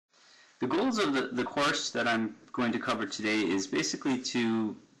The goals of the course that I'm going to cover today is basically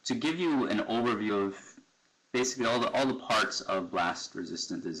to give you an overview of basically all the parts of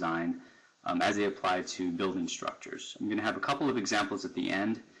blast-resistant design as they apply to building structures. I'm going to have a couple of examples at the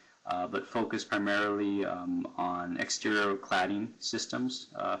end, but focus primarily on exterior cladding systems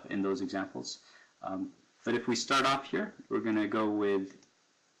in those examples. But if we start off here, we're going to go with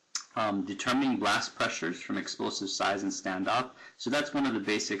determining blast pressures from explosive size and standoff. So that's one of the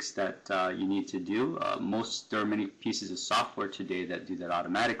basics that you need to do. There are many pieces of software today that do that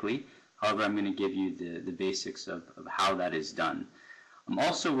automatically. However, I'm going to give you the basics of how that is done.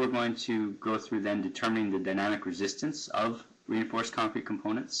 Also, we're going to go through then determining the dynamic resistance of reinforced concrete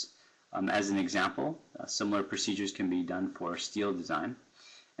components. As an example, similar procedures can be done for steel design.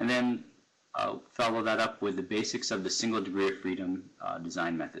 And then I'll follow that up with the basics of the single degree of freedom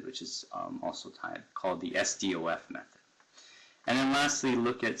design method, which is also called the SDOF method. And then lastly,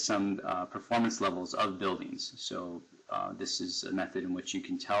 look at some performance levels of buildings. So this is a method in which you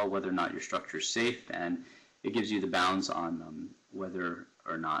can tell whether or not your structure is safe, and it gives you the bounds on whether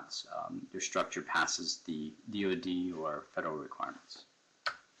or not your structure passes the DoD or federal requirements.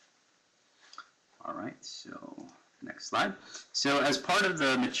 All right, so next slide. So as part of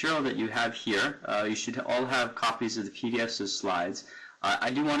the material that you have here, you should all have copies of the PDFs of slides.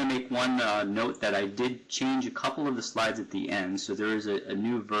 I do want to make one note that I did change a couple of the slides at the end, so there is a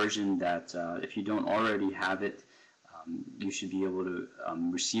new version that if you don't already have it, you should be able to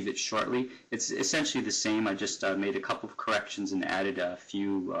receive it shortly. It's essentially the same. I just made a couple of corrections and added a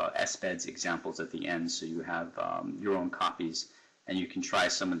few SBEDS examples at the end, so you have your own copies and you can try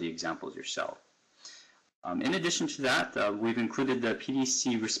some of the examples yourself. In addition to that, we've included the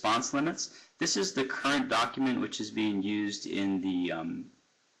PDC response limits. This is the current document which is being used in the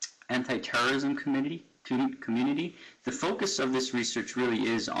anti-terrorism community. The focus of this research really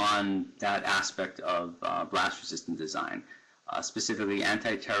is on that aspect of blast-resistant design, specifically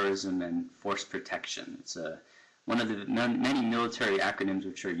anti-terrorism and force protection. It's one of the many military acronyms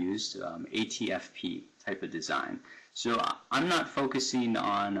which are used, ATFP type of design. So I'm not focusing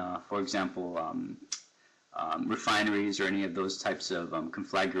on, for example, refineries or any of those types of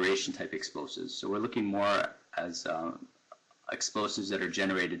conflagration type explosives. So we're looking more as explosives that are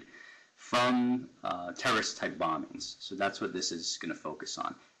generated from terrorist type bombings. So that's what this is going to focus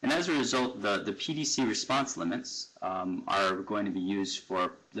on. And as a result, the PDC response limits are going to be used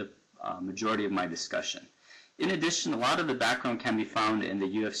for the majority of my discussion. In addition, a lot of the background can be found in the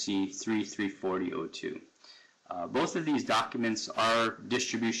UFC 34002. Both of these documents are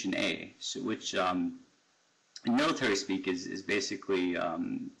distribution A, so which in military speak is basically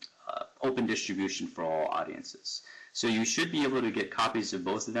open distribution for all audiences. So you should be able to get copies of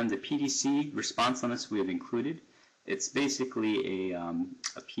both of them. The PDC response limits we have included. It's basically a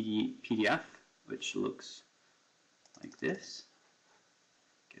PDF which looks like this.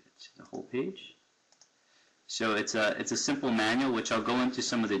 Get it to the whole page. So it's a simple manual which I'll go into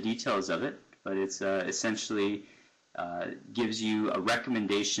some of the details of it, but it's essentially gives you a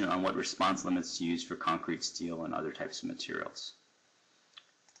recommendation on what response limits to use for concrete, steel, and other types of materials.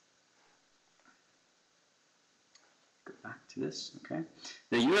 Go back to this, okay.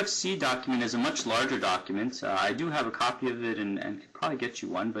 The UFC document is a much larger document. I do have a copy of it and could probably get you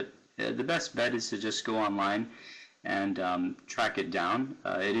one, but the best bet is to just go online and track it down.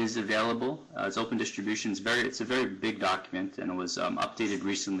 It is available. It's open distribution. It's a very big document, and it was updated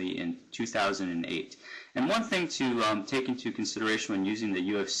recently in 2008. And one thing to take into consideration when using the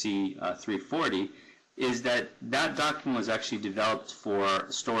UFC 340 is that document was actually developed for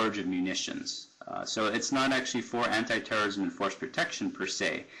storage of munitions. So it's not actually for anti-terrorism and force protection per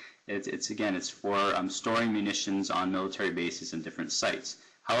se. It's for storing munitions on military bases and different sites.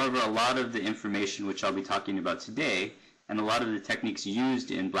 However, a lot of the information which I'll be talking about today and a lot of the techniques used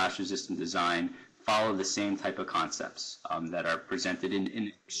in blast-resistant design follow the same type of concepts that are presented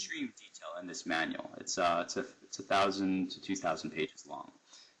in extreme detail in this manual. It's 1,000 to 2,000 pages long.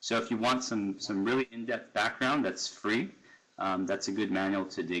 So if you want some really in-depth background that's free, that's a good manual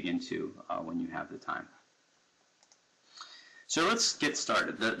to dig into when you have the time. So let's get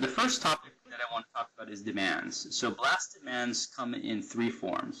started. The first topic that I want to talk about is demands. So blast demands come in three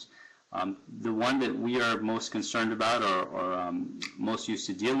forms. The one that we are most concerned about or most used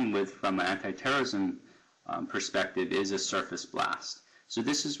to dealing with from an anti-terrorism perspective is a surface blast. So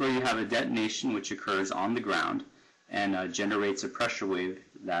this is where you have a detonation which occurs on the ground and generates a pressure wave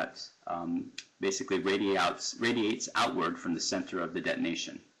that basically radiates outward from the center of the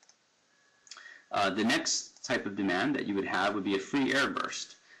detonation. The next type of demand that you would have would be a free air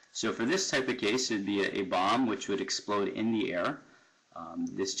burst. So for this type of case, it would be a bomb which would explode in the air.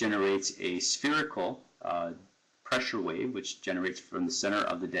 This generates a spherical pressure wave, which generates from the center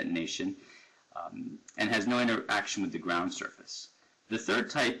of the detonation and has no interaction with the ground surface. The third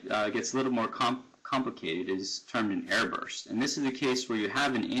type gets a little more complicated, is termed an airburst. And this is the case where you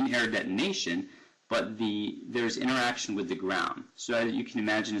have an in-air detonation, but there's interaction with the ground. So as you can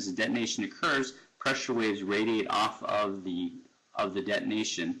imagine, as the detonation occurs, pressure waves radiate off of the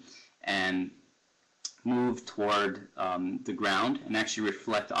detonation and move toward the ground and actually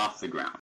reflect off the ground.